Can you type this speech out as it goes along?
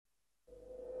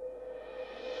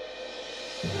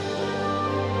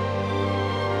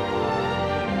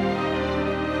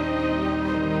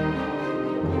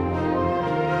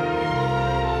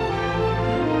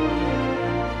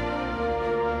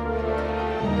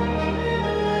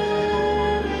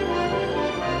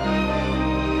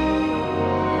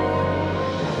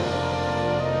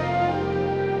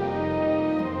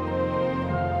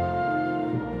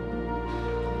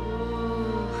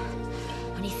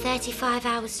35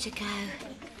 hours to go.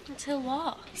 Until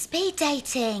what? Speed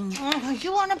dating. Oh, are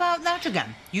you on about that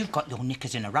again? You've got your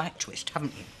knickers in a right twist,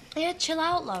 haven't you? Yeah, chill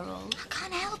out, Laurel. I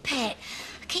can't help it.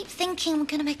 I keep thinking I'm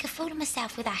going to make a fool of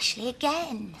myself with Ashley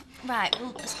again. Right,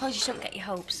 well, I suppose you shouldn't get your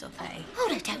hopes up, eh? Oh,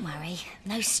 no, don't worry.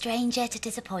 No stranger to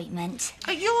disappointment.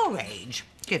 At your age,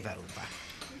 give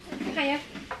over. Hiya.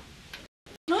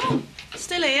 Oh,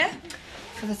 still here?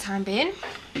 For the time being.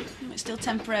 It's still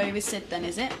temporary with Sid then,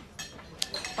 is it?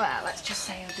 Well, let's just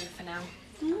say I'll do for now.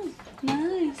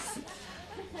 Nice.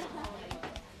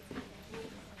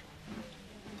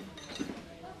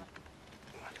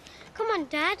 Come on,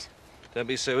 Dad. Don't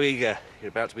be so eager. You're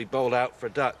about to be bowled out for a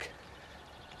duck.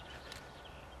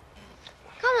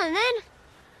 Come on, then.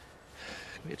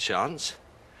 Give me a chance.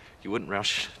 You wouldn't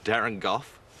rush Darren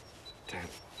Goff. Damn.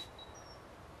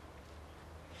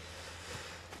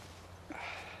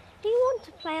 Do you want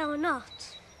to play or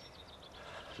not?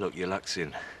 Look, your luck's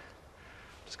in.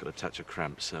 Just got a touch of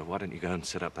cramp, so why don't you go and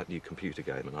set up that new computer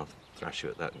game and I'll thrash you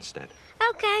at that instead.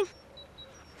 Okay.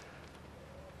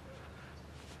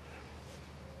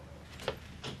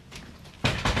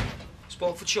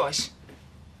 Sport for choice.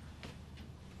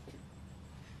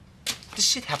 Does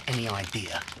Sid have any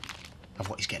idea of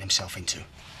what he's getting himself into?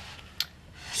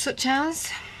 Such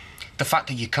as? The fact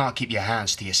that you can't keep your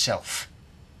hands to yourself.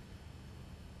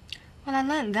 Well, I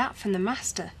learned that from the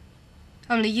master.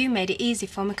 Only you made it easy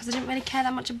for me because I didn't really care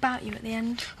that much about you at the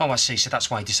end. Oh, I see. So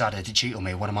that's why he decided to cheat on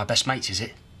me, one of my best mates, is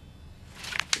it?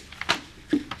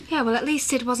 Yeah, well, at least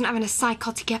Sid wasn't having a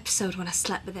psychotic episode when I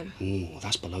slept with him. Oh,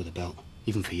 that's below the belt.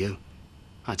 Even for you.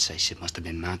 I'd say Sid must have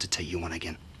been mad to take you on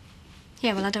again.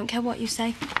 Yeah, well, I don't care what you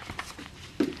say.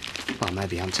 Well,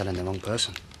 maybe I'm telling the wrong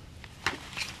person.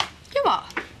 You are?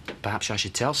 Perhaps I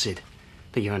should tell Sid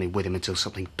that you're only with him until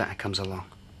something better comes along.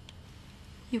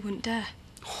 You wouldn't dare.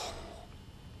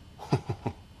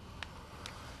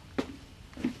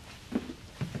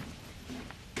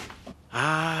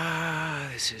 Ah,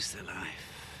 this is the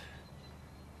life.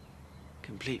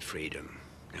 Complete freedom.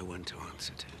 No one to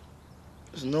answer to.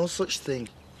 There's no such thing.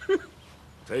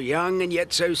 So young and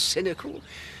yet so cynical.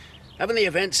 Haven't the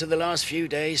events of the last few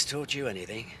days taught you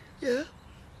anything? Yeah.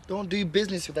 Don't do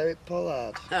business with Eric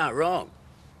Pollard. Ah, wrong.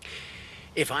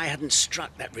 If I hadn't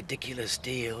struck that ridiculous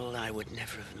deal, I would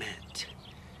never have met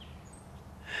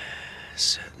a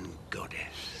certain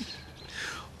goddess.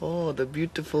 Oh, the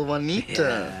beautiful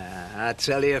Juanita. Yeah, I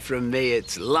tell you, from me,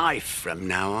 it's life from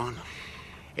now on.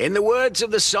 In the words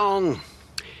of the song,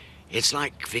 it's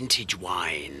like vintage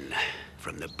wine,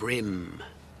 from the brim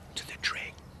to the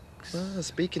dregs. Well,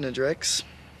 speaking of dregs.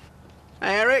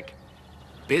 Hey, Eric,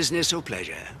 business or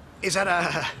pleasure? Is that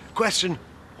a question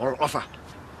or offer?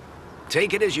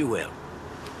 Take it as you will.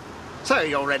 So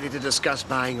you're ready to discuss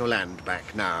buying your land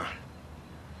back now?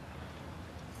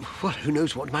 Well, who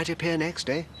knows what might appear next,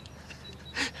 eh?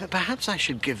 Perhaps I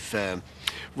should give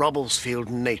Robblesfield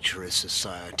Naturist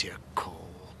Society a call.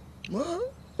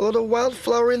 What? A lot of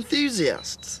wildflower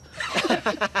enthusiasts.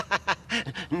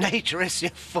 Naturists, you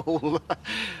fool.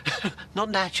 Not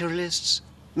naturalists.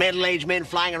 Middle-aged men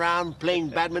flying around playing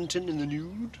badminton in the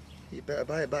nude. You better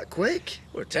buy it back quick.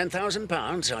 For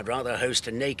 £10,000, I'd rather host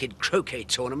a naked croquet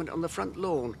tournament on the front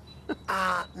lawn.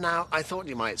 Now, I thought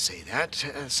you might say that.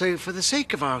 So, for the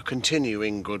sake of our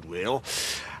continuing goodwill,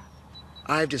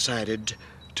 I've decided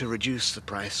to reduce the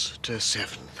price to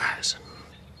 7,000.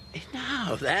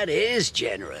 Now, that is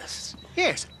generous.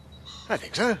 Yes, I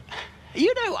think so.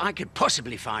 You know, I could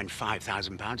possibly find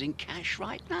 £5,000 in cash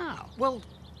right now. Well,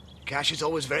 cash is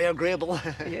always very agreeable.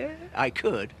 Yeah, I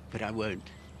could, but I won't.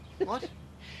 What?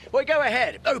 Well, go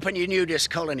ahead. Open your nudist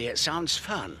colony. It sounds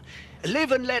fun.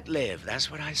 Live and let live. That's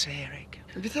what I say, Eric.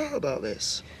 Have you thought about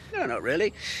this? No, not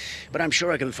really. But I'm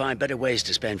sure I can find better ways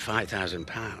to spend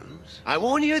 £5,000. I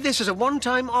warn you, this is a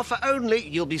one-time offer only.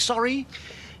 You'll be sorry.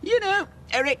 You know,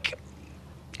 Eric,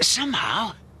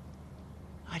 somehow,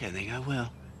 I don't think I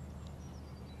will.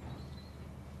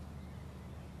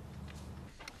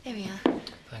 Here we are.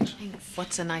 Thanks.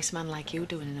 What's a nice man like you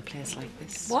doing in a place like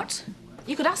this? What?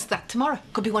 You could ask that tomorrow.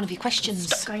 Could be one of your questions.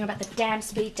 Stop going on about the damn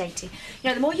speed dating. You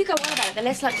know, the more you go on about it, the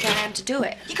less likely I am to do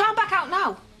it. You can't back out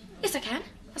now. Yes, I can.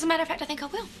 As a matter of fact, I think I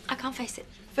will. I can't face it.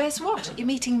 Face what? You're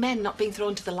meeting men, not being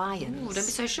thrown to the lions. Oh, don't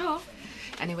be so sure.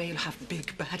 Anyway, you'll have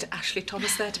big bad Ashley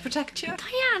Thomas there to protect you.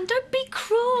 Diane, don't be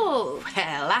cruel.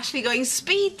 Well, Ashley going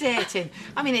speed dating.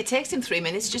 I mean, it takes him 3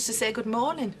 minutes just to say good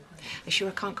morning. Are you sure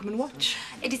I can't come and watch?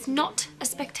 It is not a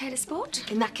spectator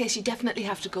sport. In that case, you definitely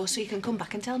have to go so you can come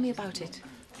back and tell me about it.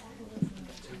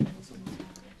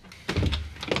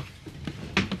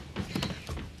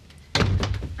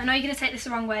 I know you're going to take this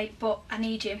the wrong way, but I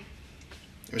need you.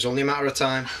 It was only a matter of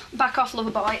time. Back off, lover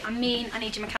boy. I mean, I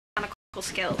need your mechanical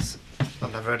skills.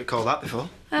 I've never heard it called that before.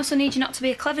 I also need you not to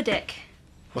be a clever dick.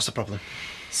 What's the problem?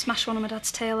 Smash one of my dad's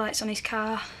taillights on his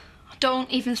car. Don't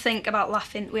even think about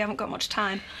laughing. We haven't got much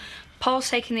time. Paul's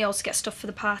taking the old to get stuff for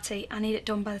the party. I need it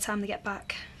done by the time they get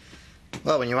back.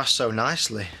 Well, when you ask so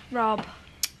nicely. Rob.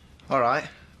 All right,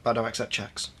 but I don't accept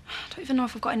cheques. I don't even know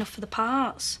if I've got enough for the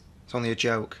parts. It's only a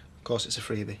joke. Of course it's a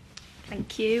freebie.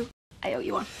 Thank you. I owe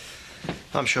you one.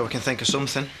 I'm sure we can think of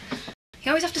something.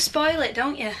 You always have to spoil it,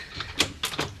 don't you?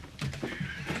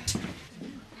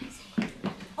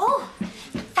 Oh,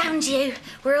 found you.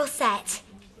 We're all set.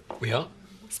 We are?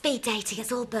 Speed dating,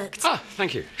 it's all booked. Ah,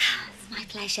 thank you. It's my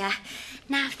pleasure.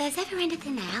 Now, if there's ever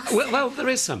anything else... Well, there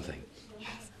is something.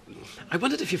 Yes. I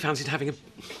wondered if you fancied having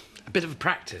a bit of a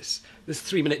practice. This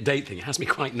 3-minute date thing has me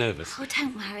quite nervous. Oh,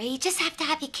 don't worry. You just have to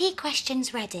have your key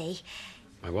questions ready.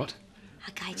 My what?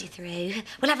 I'll guide you through.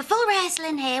 We'll have a full rehearsal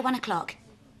in here, 1 o'clock.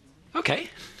 OK.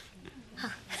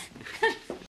 Oh.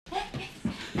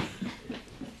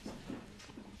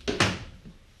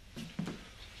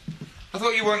 I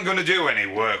thought you weren't going to do any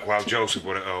work while Joseph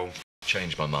were at home.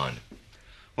 Changed my mind.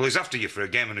 Well, he's after you for a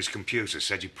game on his computer,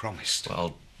 said you promised.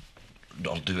 Well,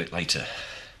 I'll do it later.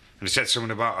 And he said something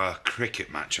about a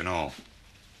cricket match and all.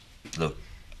 Look,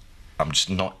 I'm just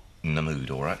not in the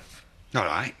mood, all right? All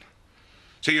right.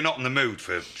 So you're not in the mood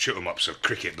for shoot-'em-ups or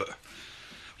cricket, but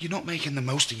you're not making the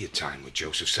most of your time with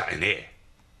Joseph sat in here.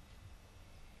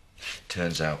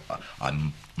 Turns out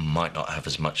I might not have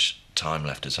as much time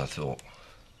left as I thought.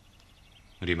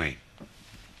 What do you mean?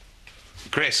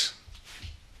 Chris?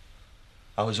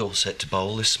 I was all set to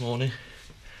bowl this morning.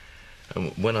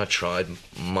 And when I tried,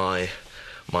 my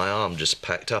arm just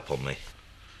packed up on me.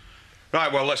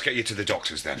 Right, well, let's get you to the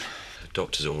doctors then. The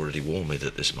doctor's already warned me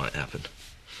that this might happen.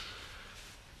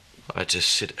 I had to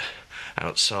sit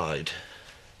outside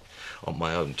on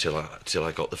my own till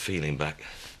I got the feeling back,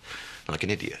 like an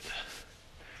idiot.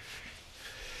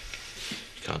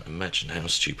 Can't imagine how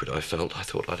stupid I felt. I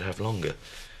thought I'd have longer.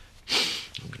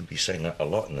 I'm going to be saying that a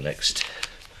lot in the next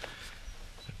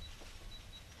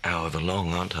however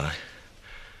long, aren't I?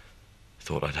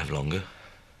 Thought I'd have longer.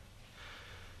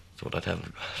 Thought I'd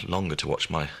have longer to watch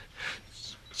my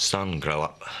son grow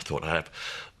up. Thought I'd have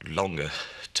longer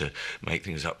to make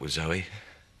things up with Zoe.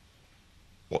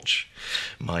 Watch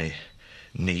my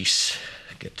niece,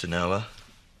 get to know her.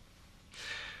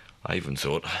 I even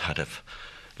thought I'd have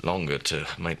longer to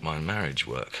make my marriage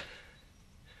work.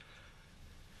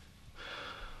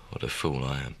 What a fool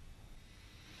I am.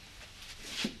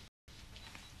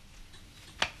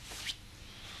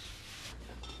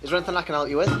 Is there anything I can help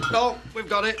you with? No, we've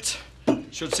got it.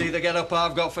 Should see the get-up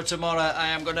I've got for tomorrow. I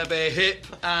am going to be hip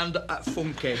and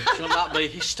funky. Shouldn't that be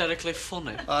hysterically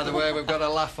funny? Either way, we've got a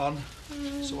laugh on.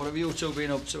 So what have you two been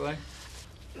up to, eh?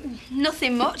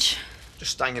 Nothing much.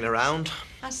 Just hanging around.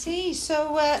 I see.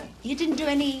 So, you didn't do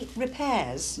any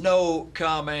repairs? No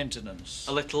car maintenance.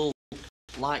 A little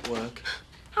light work.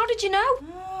 How did you know?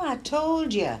 Oh, I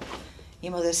told you.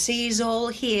 Your mother sees all,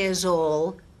 hears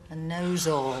all, and knows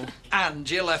all. And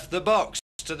you left the box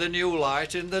to the new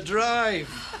light in the drive.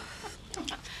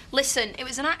 Listen, it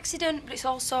was an accident, but it's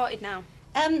all sorted now.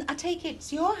 I take it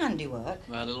it's your handiwork?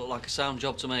 Well, it looked like a sound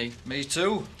job to me. Me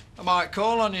too. I might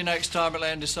call on you next time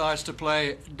Elaine decides to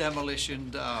play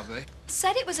Demolition Derby.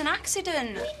 Said it was an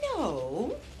accident. We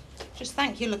know. Just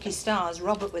thank your lucky stars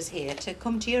Robert was here to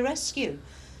come to your rescue.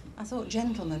 I thought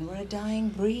gentlemen were a dying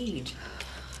breed.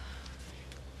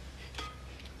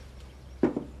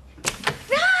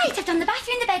 Right, I've done the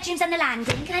bathroom, the bedrooms and the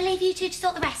landing. Can I leave you two to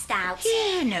sort the rest out?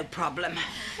 Yeah, no problem.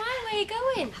 Why, where are you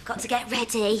going? I've got to get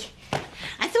ready.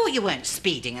 I thought you weren't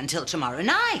speeding until tomorrow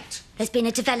night. There's been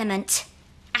a development.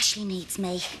 Ashley needs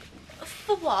me.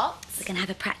 For what? We're going to have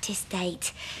a practice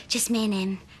date. Just me and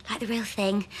him, like the real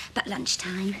thing, but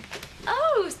lunchtime.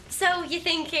 Oh, so you're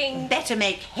thinking... Better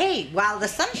make hay while the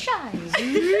sun shines.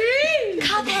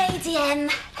 Carpe diem.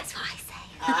 That's what I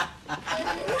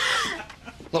say.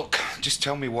 Look, just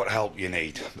tell me what help you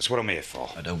need. That's what I'm here for.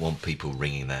 I don't want people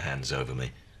wringing their hands over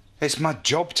me. It's my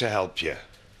job to help you.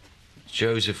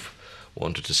 Joseph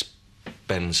wanted to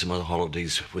spend some other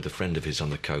holidays with a friend of his on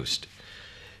the coast.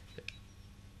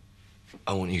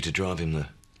 I want you to drive him there.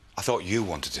 I thought you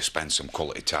wanted to spend some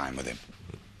quality time with him.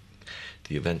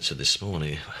 The events of this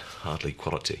morning, hardly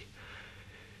quality.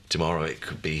 Tomorrow it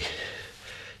could be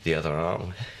the other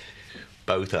arm,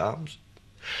 both arms.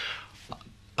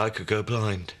 I could go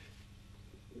blind.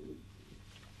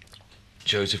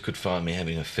 Joseph could find me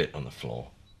having a fit on the floor.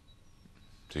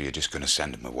 So you're just going to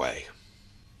send him away?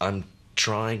 I'm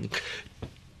trying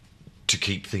to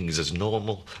keep things as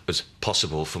normal as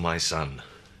possible for my son.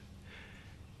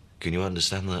 Can you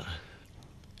understand that?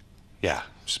 Yeah, I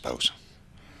suppose.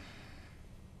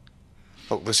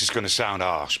 Look, this is going to sound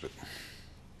harsh, but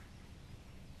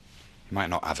you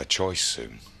might not have a choice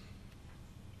soon.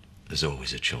 There's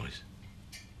always a choice.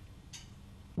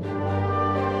 Would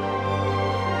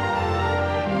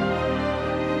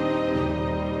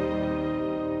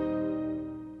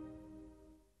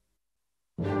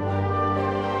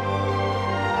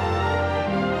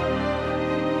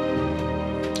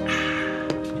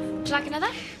you like another?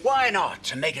 Why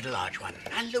not? And make it a large one.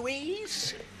 And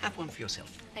Louise, have one for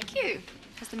yourself. Thank you.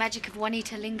 Has the magic of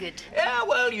Juanita lingered? Yeah,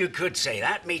 well, you could say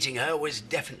that. Meeting her was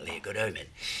definitely a good omen.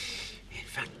 In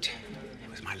fact, it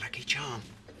was my lucky charm.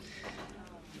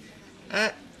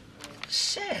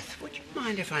 Seth, would you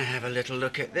mind if I have a little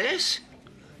look at this?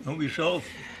 Help yourself.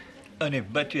 And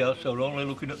if Betty asks, I'm only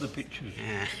looking at the pictures.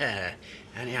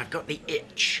 Only I've got the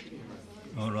itch.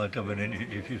 All right, have an itch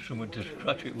if you've someone to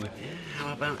scratch it with.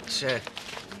 How about,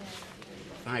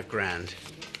 $5 grand?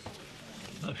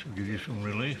 That should give you some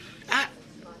relief.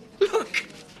 Look!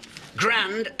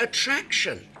 Grand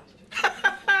attraction.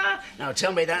 Now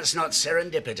tell me that's not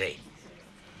serendipity.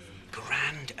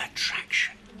 Grand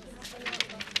attraction.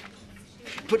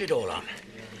 Put it all on.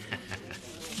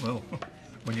 Well,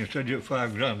 when you said you had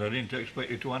 $5 grand, I didn't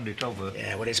expect you to hand it over.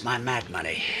 Yeah, well, it's my mad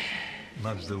money.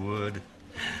 Mad's the word.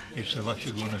 It's the last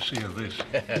you're going to see of this.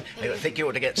 I think you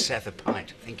ought to get Seth a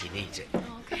pint. I think he needs it.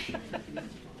 Okay.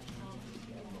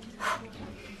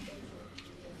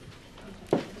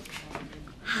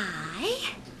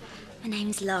 Hi, my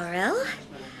name's Laurel.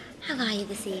 How are you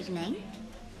this evening?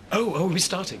 Oh, we're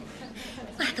starting.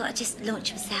 Well, I thought I'd just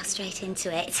launch myself straight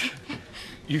into it.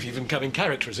 You've even come in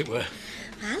character, as it were.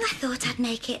 Well, I thought I'd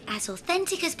make it as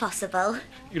authentic as possible.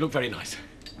 You look very nice.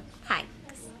 Thanks.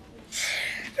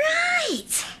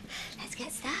 Right, let's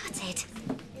get started.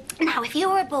 Now, if you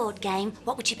were a board game,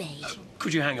 what would you be?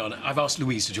 Could you hang on? I've asked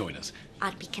Louise to join us.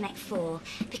 I'd be Connect 4,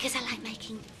 because I like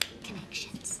making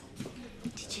connections.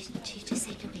 Did you just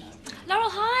say Louise? Laurel,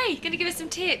 hi. Gonna give us some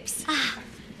tips?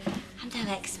 I'm no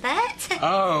expert.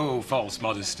 Oh, false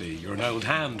modesty. You're an old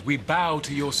hand. We bow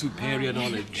to your superior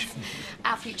knowledge.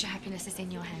 Our future happiness is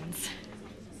in your hands.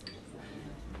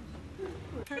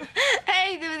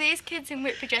 Hey, there were these kids in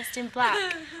Whitby dressed in black,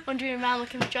 wandering around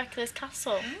looking for Dracula's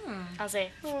castle. As if.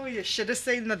 Oh, you should have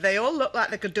seen them. They all look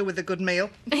like they could do with a good meal.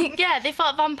 Yeah, they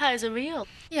thought vampires are real.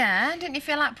 Yeah, didn't you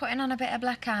feel like putting on a bit of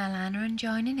black eyeliner and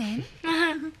joining in?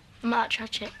 I'm that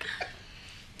tragic.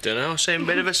 Dunno, seemed a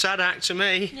bit of a sad act to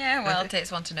me. Yeah, well, it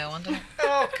takes one to know one, doesn't it?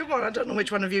 Oh, come on, I don't know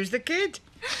which one of you's the kid.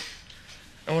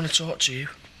 I want to talk to you.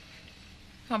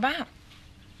 What about?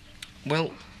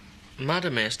 Well,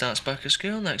 Madam here starts back at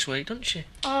school next week, doesn't she?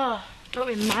 Oh, don't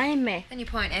remind me. And your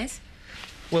point is?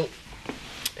 Well,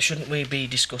 shouldn't we be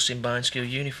discussing buying school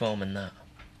uniform and that?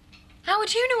 How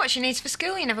would you know what she needs for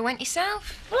school? You never went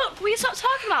yourself. Look, will you stop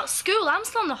talking about school? I'm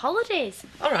still on the holidays.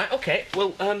 All right, OK.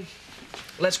 Well,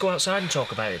 let's go outside and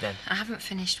talk about it then. I haven't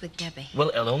finished with Debbie. Well,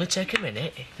 it'll only take a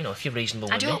minute, you know, if you're reasonable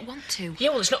with I me. don't want to. Yeah,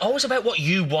 well, it's not always about what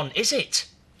you want, is it?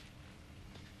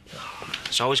 Oh,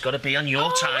 it's always got to be on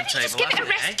your timetable. Just give it a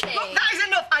rest, Look, that is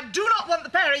enough. I do not want the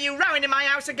pair of you rowing in my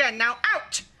house again. Now,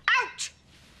 out! Out!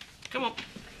 Come on.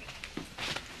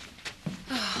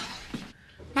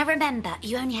 Now remember,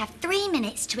 you only have 3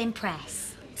 minutes to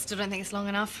impress. Still don't think it's long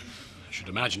enough. I should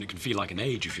imagine it can feel like an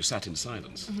age if you're sat in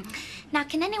silence. Now,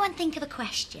 can anyone think of a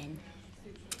question?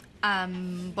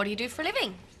 What do you do for a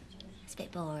living? It's a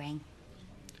bit boring.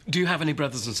 Do you have any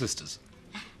brothers and sisters?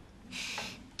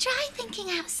 Try thinking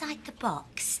outside the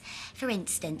box. For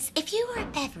instance, if you were a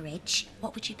beverage,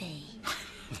 what would you be?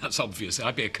 That's obvious.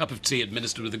 I'd be a cup of tea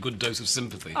administered with a good dose of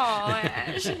sympathy. Oh,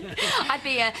 Ash. I'd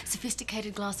be a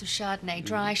sophisticated glass of Chardonnay,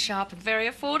 dry, sharp, and very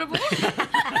affordable.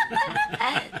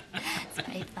 That's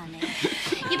very funny.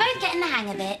 You're both getting the hang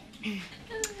of it.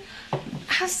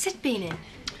 How's Sid been in?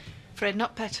 Fred,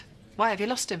 not pet. Why, have you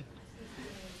lost him?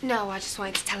 No, I just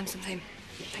wanted to tell him something.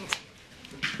 Thanks.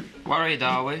 Worried,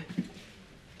 are we?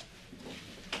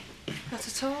 Not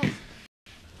at all.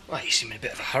 Well, you seem in a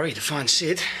bit of a hurry to find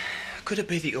Sid. Could it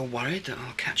be that you're worried that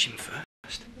I'll catch him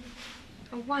first?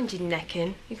 Oh, wind your neck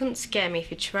in. You couldn't scare me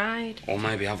if you tried. Or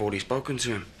maybe I've already spoken to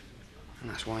him, and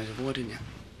that's why he's avoiding you.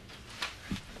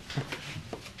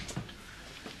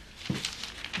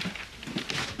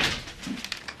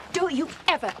 Don't you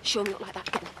ever show me up like that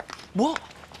again. What?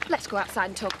 Let's go outside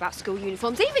and talk about school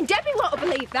uniforms. Even Debbie won't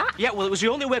believe that. Yeah, well, it was the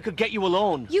only way I could get you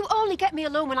alone. You only get me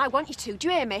alone when I want you to. Do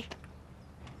you hear me?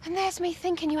 And there's me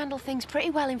thinking you handled things pretty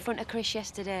well in front of Chris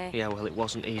yesterday. Yeah, well, it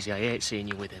wasn't easy. I hate seeing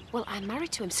you with him. Well, I'm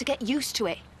married to him, so get used to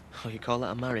it. Oh, you call that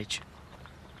a marriage?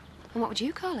 And what would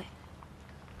you call it?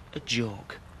 A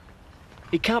joke.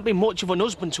 He can't be much of an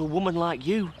husband to a woman like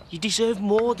you. You deserve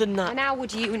more than that. And how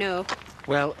would you know?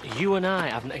 Well, you and I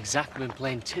haven't exactly been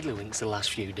playing tiddlywinks the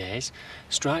last few days.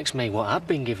 Strikes me what I've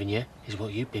been giving you is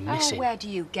what you've been missing. Oh, where do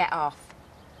you get off?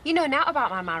 You know naught about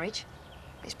my marriage.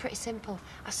 It's pretty simple.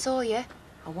 I saw you,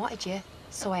 I wanted you,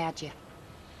 so I had you.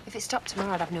 If it stopped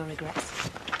tomorrow, I'd have no regrets.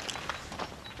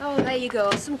 Oh, there you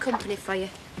go. Some company for you.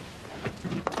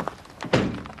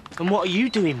 And what are you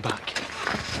doing back?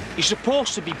 You're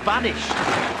supposed to be banished.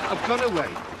 I've gone away,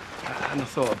 and I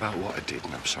thought about what I did,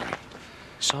 and I'm sorry.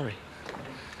 Sorry?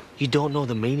 You don't know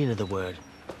the meaning of the word.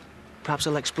 Perhaps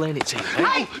I'll explain it to you.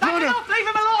 Hey! That's enough! Leave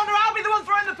him alone, or I'll be the one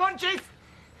throwing the punches!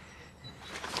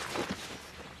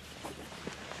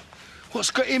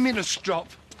 What's got him in a strop?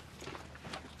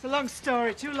 It's a long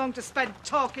story, too long to spend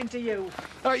talking to you.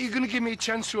 Are you going to give me a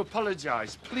chance to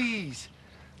apologise, please?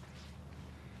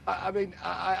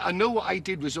 I know what I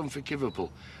did was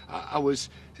unforgivable. I was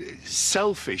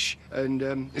selfish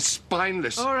and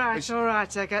spineless. All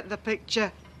right, I get the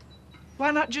picture.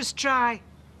 Why not just try,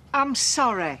 I'm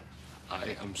sorry?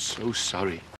 I am so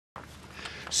sorry.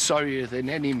 Sorrier than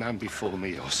any man before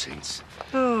me or since.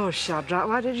 Oh, Shadrach,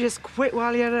 why don't you just quit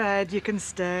while you're ahead? You can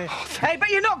stay. Hey, but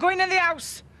you're not going in the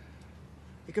house.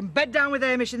 You can bed down with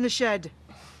Hamish in the shed.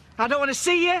 I don't want to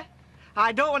see you.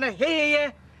 I don't want to hear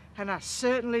you. And I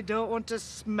certainly don't want to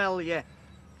smell you.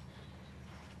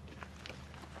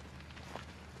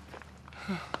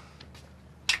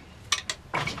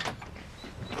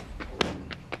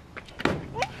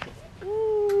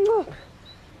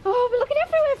 Oh, we're looking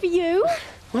everywhere for you.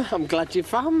 Well, I'm glad you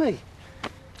found me.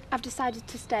 I've decided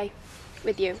to stay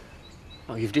with you.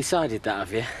 Oh, you've decided that,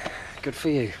 have you? Good for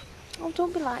you. Oh,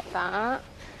 don't be like that.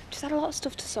 Just had a lot of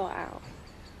stuff to sort out.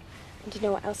 And do you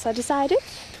know what else I decided?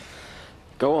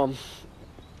 Go on.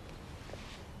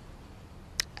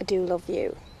 I do love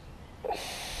you.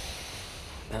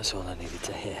 That's all I needed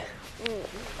to hear.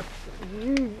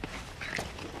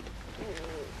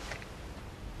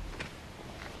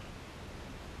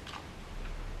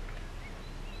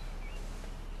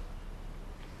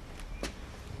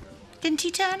 Didn't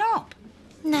he turn up?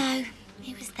 No,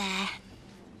 he was there.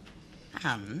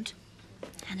 And?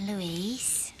 And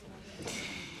Louise.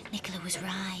 Nicola was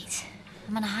right.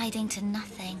 I'm on a hiding to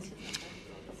nothing.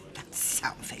 That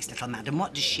sour-faced little madam,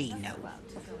 what does she know?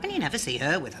 And you never see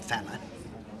her with a fella.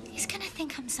 He's gonna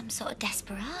think I'm some sort of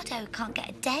desperado who can't get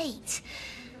a date.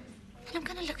 And I'm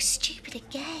gonna look stupid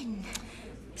again.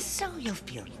 So you'll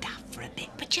feel daft for a bit,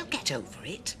 but you'll get over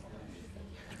it.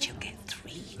 But you'll get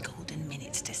 3 golden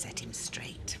minutes to set him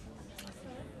straight.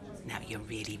 Now you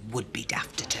really would be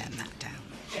daft to turn that down.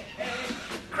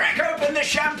 Crack open the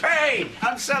champagne!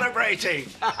 I'm celebrating!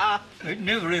 It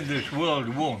never in this world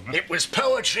won. It was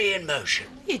poetry in motion.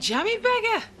 You jammy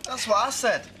beggar. That's what I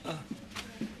said.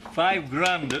 £5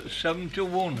 grand at 7 to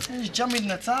 1. He's jamming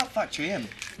the tart factory in.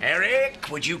 Eric,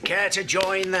 would you care to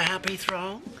join the happy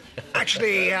throng?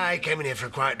 Actually, I came in here for a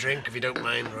quiet drink, if you don't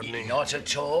mind, Rodney. Not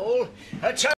at all.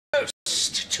 A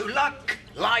toast to luck,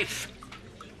 life,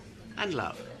 and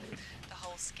love. The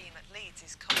whole scheme at Leeds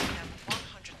is costing them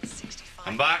 £165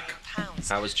 I'm back.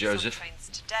 How was Joseph? Trains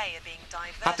today are being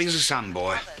diverted. Happy as a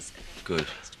sandboy. Good.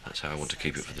 That's how I want to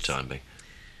keep it for the time being.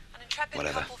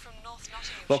 Whatever.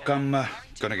 Look, I'm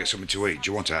going to get something to eat.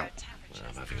 Do you want out? Well,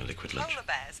 I'm having a liquid lunch.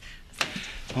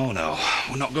 Oh, no.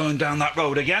 We're not going down that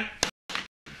road again.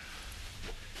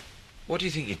 What do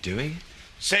you think you're doing?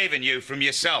 Saving you from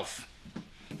yourself.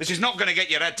 This is not going to get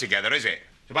your head together, is it?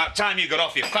 It's about time you got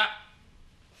off your fat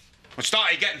and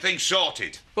started getting things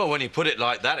sorted. Well, when you put it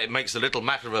like that, it makes the little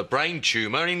matter of a brain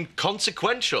tumour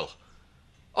inconsequential.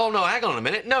 Oh, no, hang on a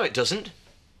minute. No, it doesn't.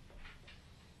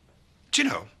 Do you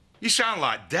know, you sound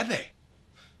like Debbie.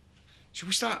 Should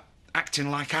we start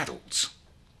acting like adults?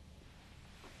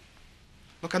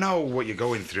 Look, I know what you're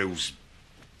going through's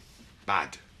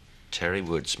bad. Terry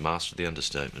Woods, master of the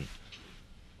understatement.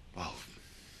 Well,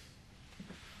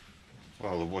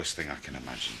 the worst thing I can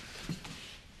imagine.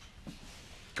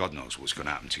 God knows what's going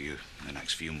to happen to you in the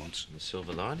next few months. The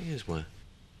silver lining is where?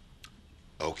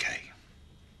 OK.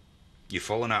 You've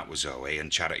fallen out with Zoe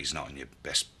and Charity's not in your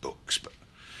best books, but...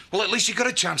 Well, at least you got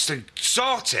a chance to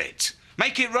sort it.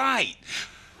 Make it right.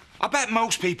 I bet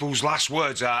most people's last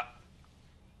words are,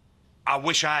 I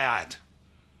wish I had.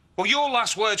 Well, your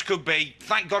last words could be,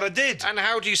 thank God I did. And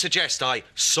how do you suggest I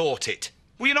sort it?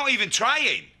 Well, you're not even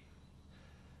trying.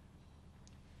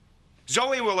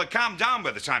 Zoe will have calmed down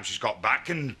by the time she's got back,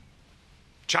 and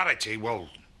Charity, well,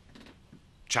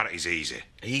 Charity's easy.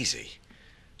 Easy?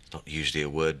 It's not usually a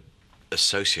word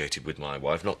associated with my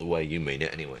wife, not the way you mean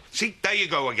it anyway. See, there you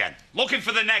go again. Looking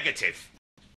for the negative.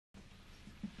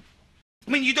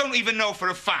 I mean, you don't even know for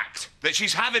a fact that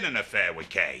she's having an affair with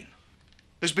Kane.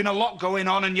 There's been a lot going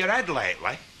on in your head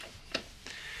lately.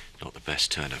 Not the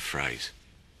best turn of phrase.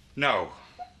 No.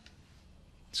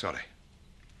 Sorry.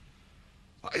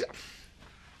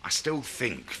 I still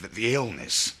think that the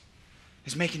illness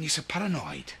is making you so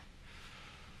paranoid.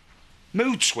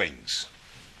 Mood swings.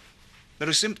 They're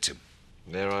a symptom.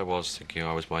 There I was, thinking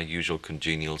I was my usual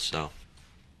congenial self.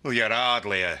 Well, you're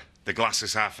hardly the glass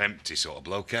is half empty sort of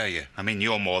bloke, are you? I mean,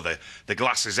 you're more the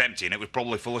glass is empty and it was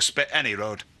probably full of spit any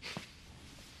road.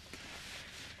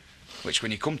 Which,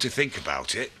 when you come to think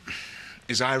about it,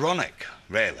 is ironic,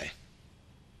 really.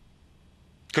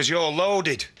 Because you're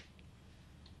loaded.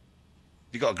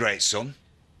 You got a great son.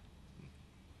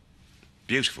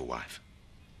 Beautiful wife.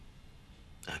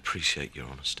 I appreciate your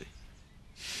honesty.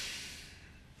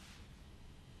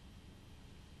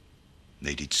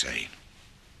 Needed saying.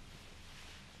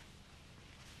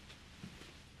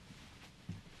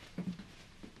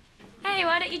 Hey,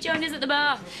 why don't you join us at the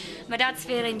bar? My dad's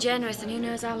feeling generous and who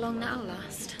knows how long that'll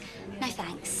last. No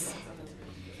thanks.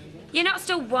 You're not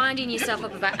still winding yourself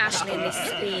up about Ashley and this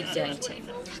speed dating?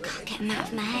 I can't get him out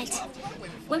of my head.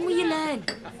 When will you learn?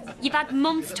 You've had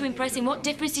months to impress him. What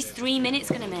difference is 3 minutes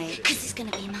going to make? Because it's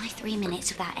going to be my 3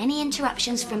 minutes without any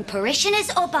interruptions from parishioners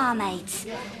or barmaids.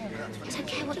 I don't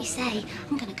care what you say.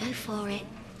 I'm going to go for it.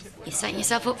 You're setting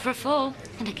yourself up for a fall.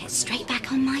 And I get straight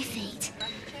back on my feet.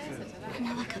 I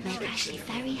know I could make Ashley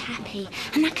very happy,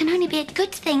 and that can only be a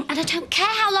good thing, and I don't care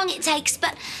how long it takes,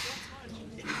 but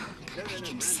I'm going to make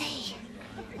him see.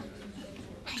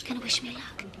 Are you going to wish me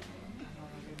luck?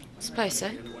 Suppose so.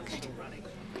 Good.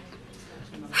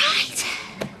 Right.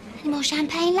 Any more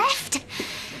champagne left?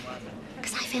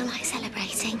 Because I feel like celebrating.